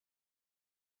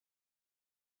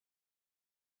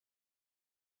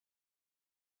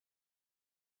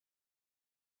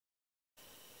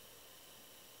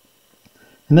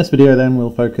In this video then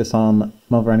we'll focus on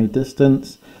mother any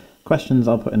distance. Questions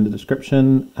I'll put in the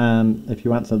description, and if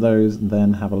you answer those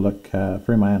then have a look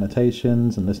through my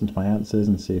annotations and listen to my answers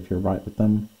and see if you're right with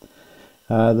them.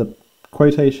 The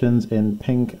quotations in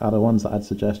pink are the ones that I'd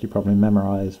suggest you probably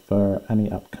memorize for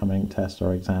any upcoming tests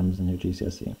or exams in your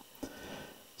GCSE.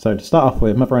 So to start off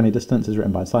with, Mother Any Distance is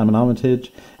written by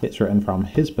Armitage. It's written from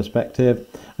his perspective,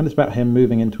 and it's about him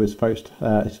moving into his first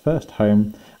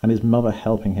home and his mother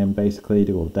helping him basically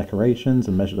do all the decorations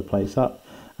and measure the place up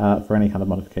for any kind of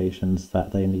modifications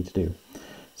that they need to do.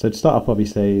 So to start off with, he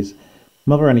says,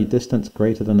 Mother Any Distance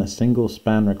greater than a single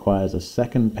span requires a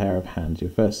second pair of hands,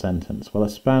 your first sentence. Well, a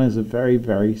span is a very,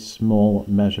 very small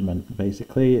measurement,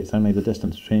 basically. It's only the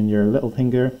distance between your little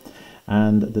finger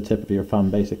and the tip of your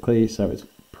thumb, basically, so it's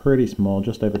pretty small,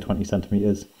 just over 20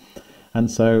 centimeters.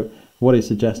 And so what he's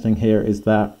suggesting here is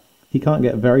that he can't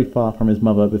get very far from his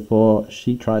mother before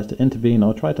she tries to intervene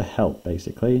or try to help,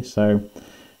 basically. So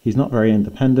he's not very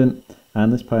independent,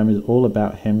 and this poem is all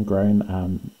about him growing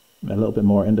a little bit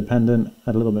more independent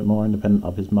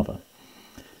of his mother.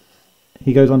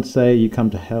 He goes on to say, you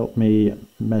come to help me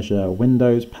measure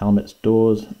windows, pelmets,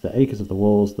 doors, the acres of the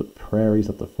walls, the prairies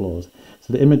of the floors.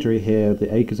 So the imagery here,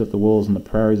 the acres of the walls and the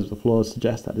prairies of the floors,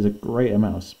 suggests that there's a great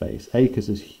amount of space. Acres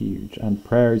is huge, and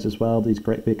prairies as well, these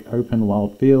great big open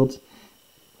wild fields,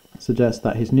 suggest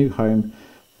that his new home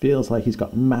feels like he's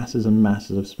got masses and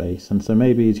masses of space. And so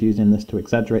maybe he's using this to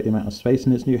exaggerate the amount of space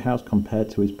in his new house compared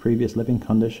to his previous living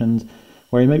conditions,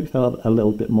 where he maybe felt a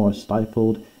little bit more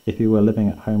stifled if he were living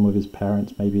at home with his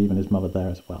parents, maybe even his mother there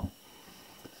as well.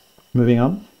 Moving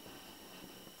on,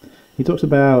 he talks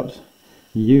about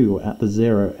you at the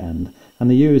zero end, and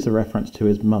the you is a reference to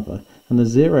his mother, and the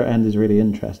zero end is really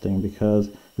interesting because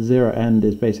the zero end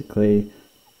is basically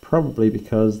probably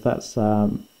because that's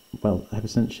well, ever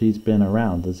since she's been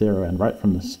around, the zero end, right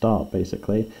from the start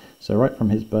basically. So right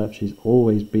from his birth she's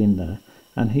always been there.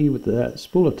 And he, with the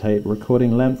spool of tape,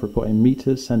 recording length, reporting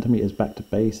meters, centimeters back to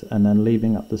base, and then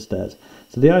leaving up the stairs.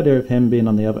 So the idea of him being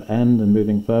on the other end and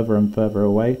moving further and further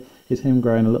away is him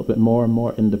growing a little bit more and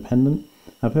more independent.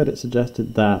 I've heard it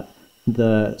suggested that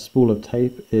the spool of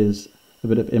tape is a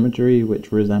bit of imagery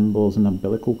which resembles an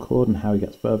umbilical cord and how he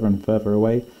gets further and further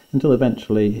away until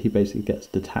eventually he basically gets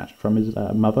detached from his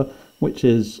mother, which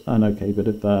is an okay bit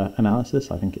of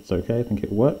analysis. I think it's okay, I think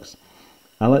it works.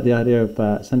 I like the idea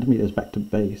of centimeters back to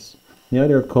base. The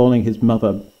idea of calling his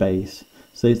mother base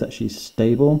says that she's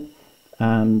stable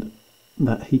and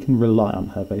that he can rely on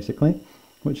her, basically,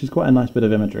 which is quite a nice bit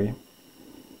of imagery.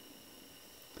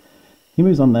 He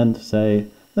moves on then to say,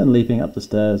 then leaping up the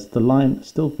stairs, the line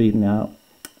still feeding out,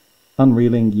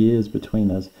 unreeling years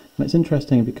between us. And it's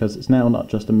interesting because it's now not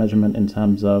just a measurement in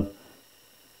terms of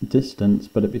distance,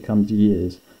 but it becomes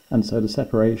years. And so the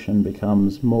separation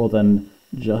becomes more than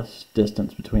just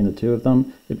distance between the two of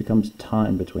them, it becomes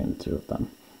time between the two of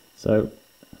them. So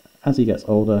as he gets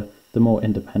older, the more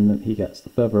independent he gets, the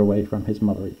further away from his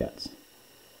mother he gets.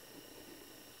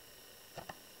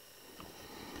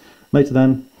 Later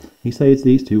then, he says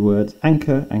these two words,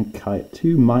 anchor and kite,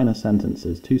 two minor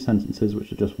sentences, two sentences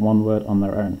which are just one word on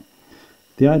their own.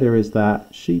 The idea is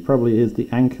that she probably is the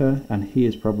anchor and he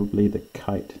is probably the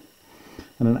kite.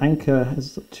 And an anchor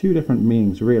has two different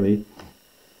meanings, really.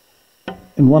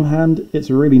 In one hand, it's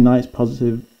a really nice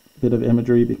positive bit of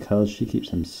imagery because she keeps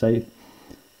him safe.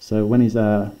 So when he's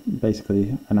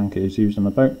basically an anchor is used on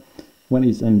a boat, when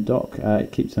he's in dock,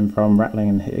 it keeps him from rattling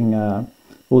and hitting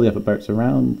all the other boats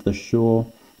around, the shore,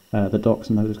 the docks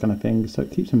and those kind of things, so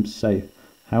it keeps him safe.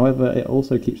 However, it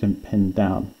also keeps him pinned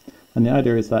down. And the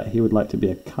idea is that he would like to be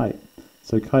a kite.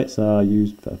 So kites are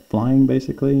used for flying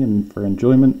basically and for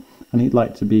enjoyment, and he'd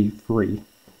like to be free.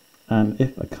 And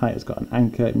if a kite has got an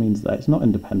anchor, it means that it's not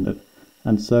independent.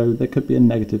 And so there could be a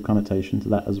negative connotation to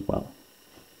that as well.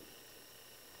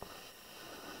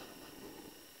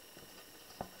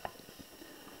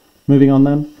 Moving on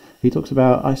then, he talks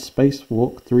about I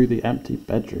spacewalk through the empty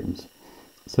bedrooms.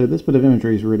 So this bit of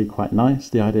imagery is really quite nice.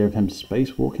 The idea of him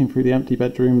spacewalking through the empty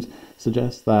bedrooms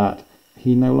suggests that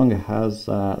he no longer has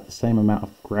the same amount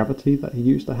of gravity that he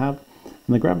used to have.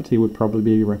 And the gravity would probably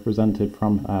be represented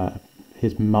from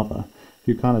his mother,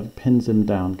 who kind of pins him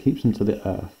down, keeps him to the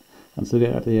earth. And so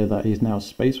the idea that he's now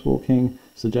spacewalking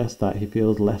suggests that he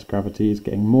feels less gravity, he's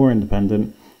getting more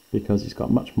independent because he's got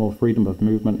much more freedom of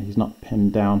movement, he's not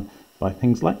pinned down by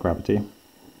things like gravity.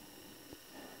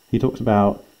 He talks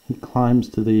about he climbs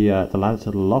to the ladder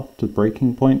to the loft, to the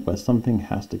breaking point where something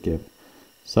has to give.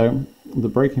 So the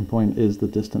breaking point is the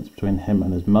distance between him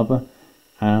and his mother,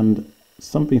 and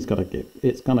something's got to give.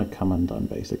 It's going to come undone,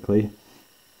 basically.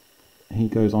 he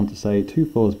goes on to say, 2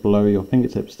 floors below, your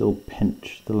fingertips still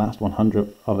pinch the last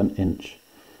 100th of an inch.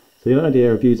 So the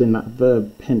idea of using that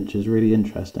verb pinch is really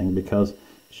interesting because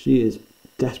she is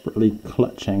desperately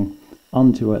clutching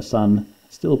onto her son,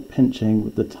 still pinching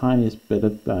with the tiniest bit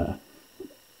of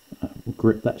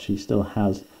grip that she still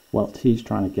has whilst he's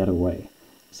trying to get away.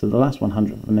 So the last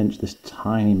 100th of an inch, this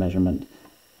tiny measurement.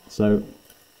 So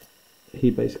he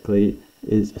basically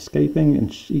is escaping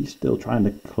and she's still trying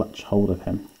to clutch hold of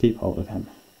him, keep hold of him.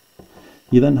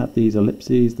 You then have these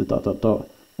ellipses, the ...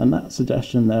 and that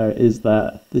suggestion there is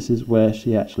that this is where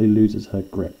she actually loses her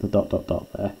grip, the ...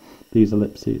 there, these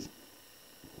ellipses.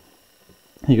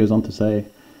 He goes on to say,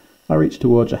 I reach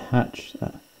towards a hatch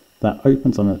that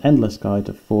opens on an endless sky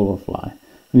to fall or fly.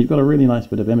 And you've got a really nice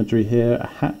bit of imagery here. A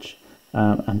hatch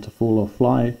and to fall or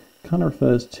fly kind of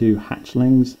refers to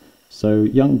hatchlings. So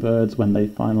young birds, when they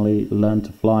finally learn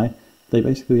to fly, they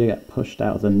basically get pushed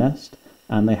out of the nest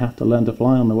and they have to learn to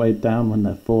fly on the way down when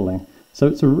they're falling. So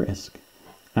it's a risk.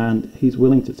 And he's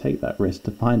willing to take that risk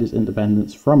to find his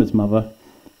independence from his mother.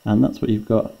 And that's what you've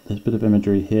got, this bit of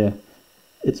imagery here.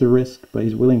 It's a risk, but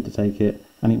he's willing to take it,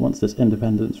 and he wants this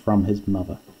independence from his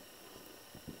mother.